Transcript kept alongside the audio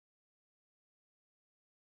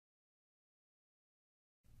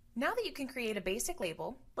Now that you can create a basic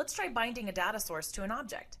label, let's try binding a data source to an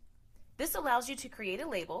object. This allows you to create a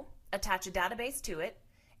label, attach a database to it,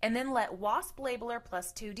 and then let Wasp Labeler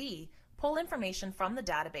plus 2D pull information from the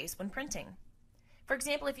database when printing. For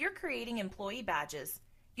example, if you're creating employee badges,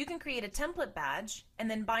 you can create a template badge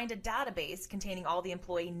and then bind a database containing all the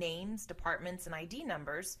employee names, departments, and ID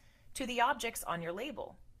numbers to the objects on your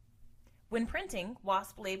label. When printing,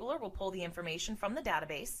 Wasp Labeler will pull the information from the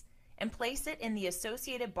database and place it in the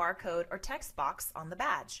associated barcode or text box on the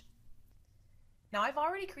badge. Now I've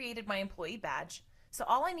already created my employee badge, so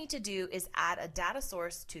all I need to do is add a data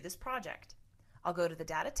source to this project. I'll go to the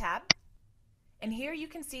Data tab, and here you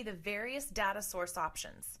can see the various data source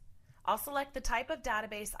options. I'll select the type of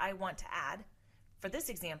database I want to add. For this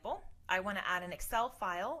example, I want to add an Excel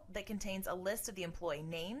file that contains a list of the employee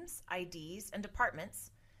names, IDs, and departments.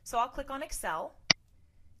 So I'll click on Excel,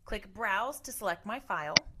 click Browse to select my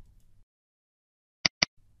file,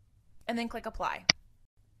 and then click Apply.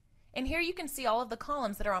 And here you can see all of the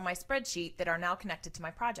columns that are on my spreadsheet that are now connected to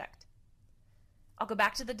my project. I'll go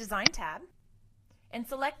back to the Design tab and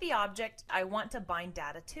select the object I want to bind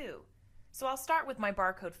data to. So I'll start with my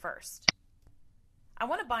barcode first. I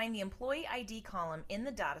want to bind the employee ID column in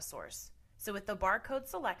the data source. So with the barcode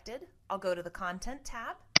selected, I'll go to the Content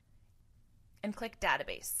tab and click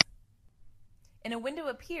Database. And a window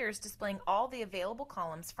appears displaying all the available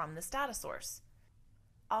columns from this data source.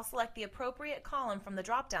 I'll select the appropriate column from the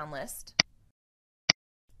drop-down list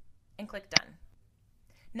and click Done.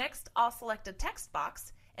 Next, I'll select a text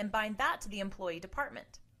box and bind that to the employee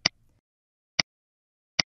department.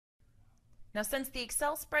 Now, since the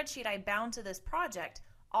Excel spreadsheet I bound to this project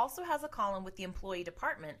also has a column with the employee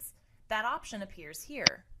departments, that option appears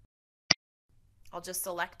here. I'll just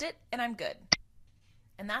select it and I'm good.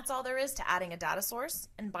 And that's all there is to adding a data source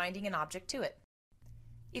and binding an object to it.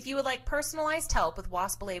 If you would like personalized help with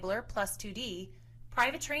Wasp Labeler plus 2D,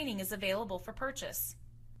 private training is available for purchase.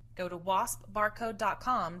 Go to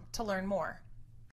waspbarcode.com to learn more.